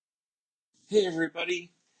Hey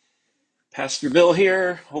everybody, Pastor Bill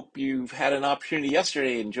here. Hope you've had an opportunity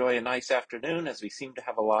yesterday to enjoy a nice afternoon as we seem to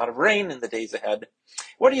have a lot of rain in the days ahead.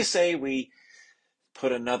 What do you say we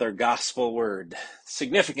put another gospel word,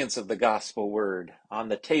 significance of the gospel word, on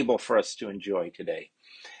the table for us to enjoy today?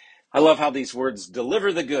 I love how these words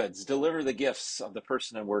deliver the goods, deliver the gifts of the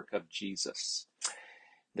person and work of Jesus.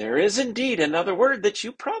 There is indeed another word that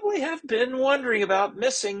you probably have been wondering about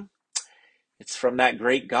missing. It's from that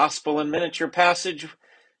great gospel in miniature passage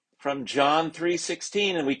from John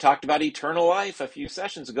 3:16, and we talked about eternal life a few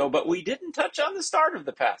sessions ago, but we didn't touch on the start of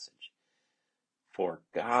the passage. For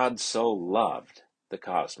God so loved the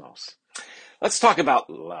cosmos. Let's talk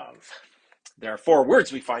about love. There are four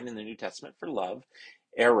words we find in the New Testament for love: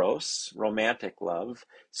 eros, romantic love;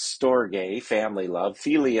 storge, family love;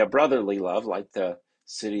 philia, brotherly love, like the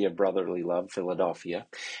city of brotherly love, Philadelphia;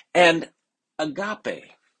 and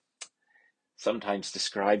agape, sometimes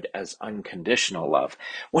described as unconditional love.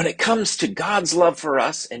 When it comes to God's love for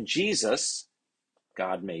us and Jesus,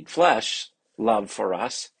 God made flesh, love for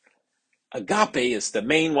us, agape is the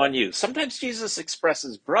main one used. Sometimes Jesus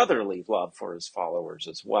expresses brotherly love for his followers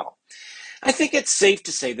as well. I think it's safe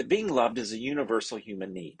to say that being loved is a universal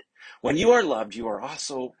human need. When you are loved, you are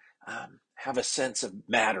also have a sense of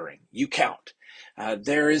mattering. You count.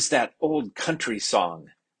 There is that old country song,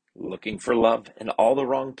 looking for love in all the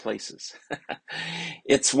wrong places.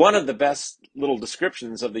 It's one of the best little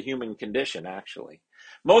descriptions of the human condition, actually.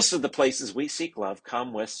 Most of the places we seek love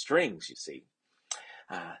come with strings, you see.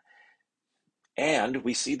 Uh, and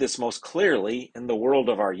we see this most clearly in the world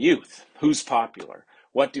of our youth. Who's popular?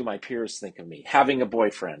 What do my peers think of me? Having a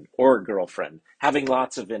boyfriend or a girlfriend, having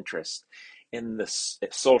lots of interest in the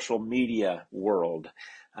social media world,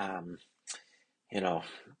 um, you know,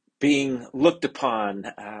 being looked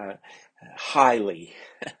upon highly.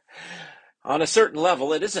 On a certain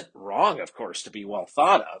level, it isn't wrong, of course, to be well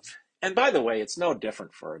thought of. And by the way, it's no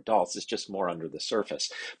different for adults. It's just more under the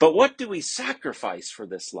surface. But what do we sacrifice for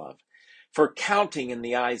this love? For counting in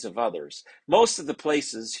the eyes of others? Most of the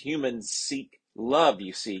places humans seek love,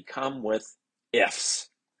 you see, come with ifs.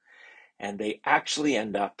 And they actually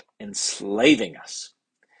end up enslaving us.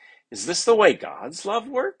 Is this the way God's love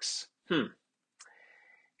works?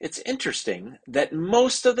 It's interesting that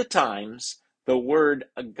most of the times the word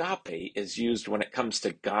agape is used when it comes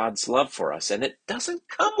to God's love for us, and it doesn't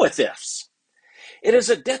come with ifs. It is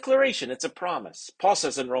a declaration, it's a promise. Paul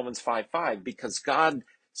says in Romans 5:5, because God's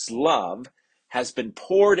love has been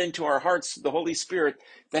poured into our hearts through the Holy Spirit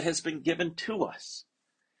that has been given to us.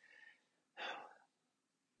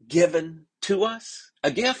 Given to us? A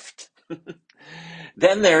gift?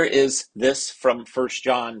 Then there is this from 1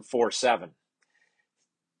 John 4:7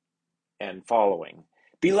 and following.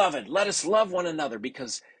 Beloved, let us love one another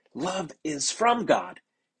because love is from God.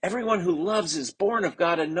 Everyone who loves is born of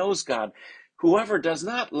God and knows God. Whoever does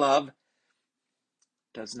not love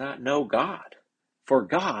does not know God, for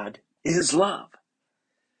God is love.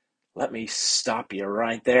 Let me stop you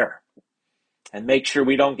right there and make sure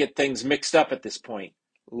we don't get things mixed up at this point.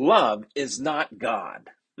 Love is not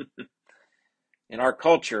God. In our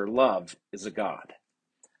culture, love is a god.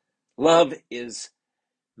 Love is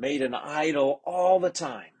made an idol all the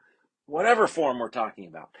time, whatever form we're talking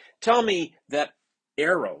about. Tell me that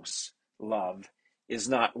eros, love, is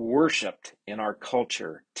not worshipped in our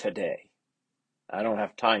culture today. I don't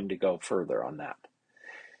have time to go further on that.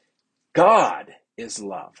 God is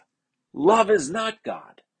love. Love is not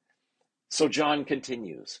God. So John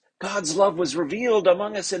continues, God's love was revealed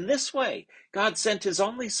among us in this way. God sent his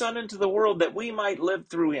only Son into the world that we might live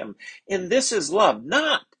through him. And this is love,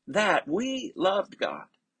 not that we loved God,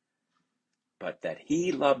 but that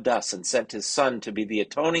he loved us and sent his Son to be the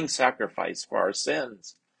atoning sacrifice for our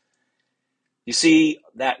sins. You see,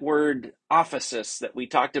 that word aphesis that we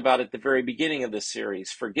talked about at the very beginning of this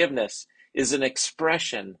series, forgiveness, is an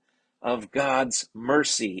expression of God's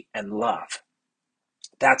mercy and love.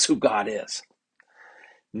 That's who God is.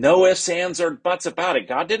 No ifs, ands, or buts about it.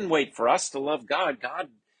 God didn't wait for us to love God. God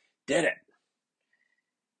did it.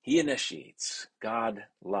 He initiates. God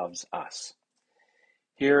loves us.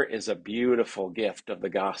 Here is a beautiful gift of the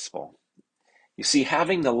gospel. You see,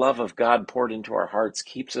 having the love of God poured into our hearts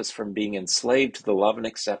keeps us from being enslaved to the love and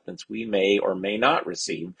acceptance we may or may not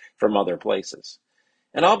receive from other places.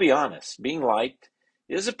 And I'll be honest, being liked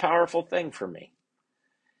is a powerful thing for me.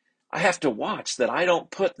 I have to watch that I don't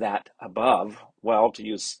put that above, well, to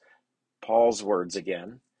use Paul's words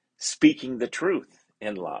again, speaking the truth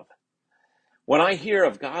in love. When I hear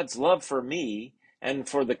of God's love for me and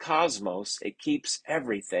for the cosmos, it keeps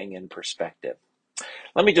everything in perspective.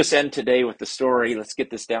 Let me just end today with the story. Let's get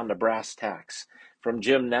this down to brass tacks from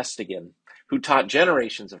Jim Nestigan, who taught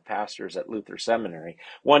generations of pastors at Luther Seminary.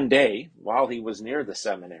 One day, while he was near the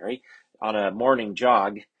seminary on a morning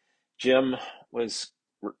jog, Jim was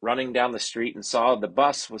running down the street and saw the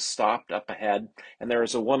bus was stopped up ahead, and there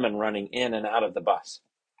was a woman running in and out of the bus.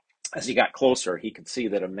 As he got closer, he could see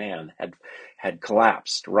that a man had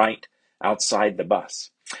collapsed right outside the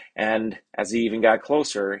bus. And as he even got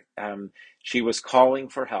closer, she was calling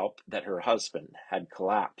for help, that her husband had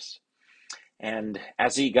collapsed. And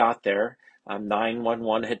as he got there,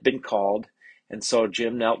 911 had been called. And so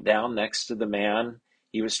Jim knelt down next to the man.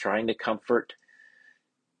 He was trying to comfort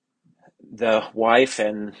the wife,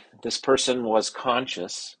 and this person was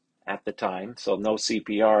conscious at the time, so no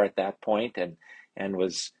CPR at that point, and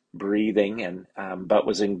was breathing, and but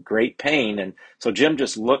was in great pain. And so Jim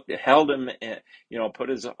just held him, put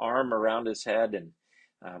his arm around his head, and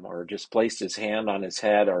or just placed his hand on his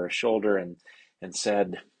head or his shoulder, and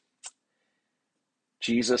said,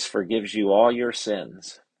 Jesus forgives you all your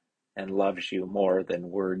sins and loves you more than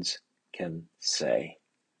words can say.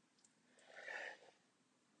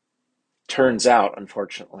 Turns out,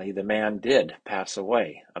 unfortunately, the man did pass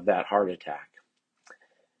away of that heart attack.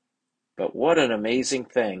 But what an amazing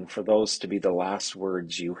thing for those to be the last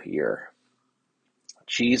words you hear.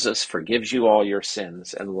 Jesus forgives you all your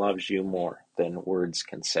sins and loves you more than words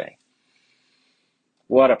can say.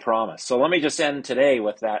 What a promise. So let me just end today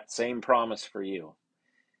with that same promise for you.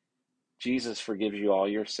 Jesus forgives you all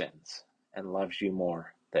your sins and loves you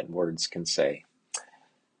more than words can say.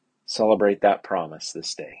 Celebrate that promise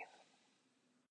this day.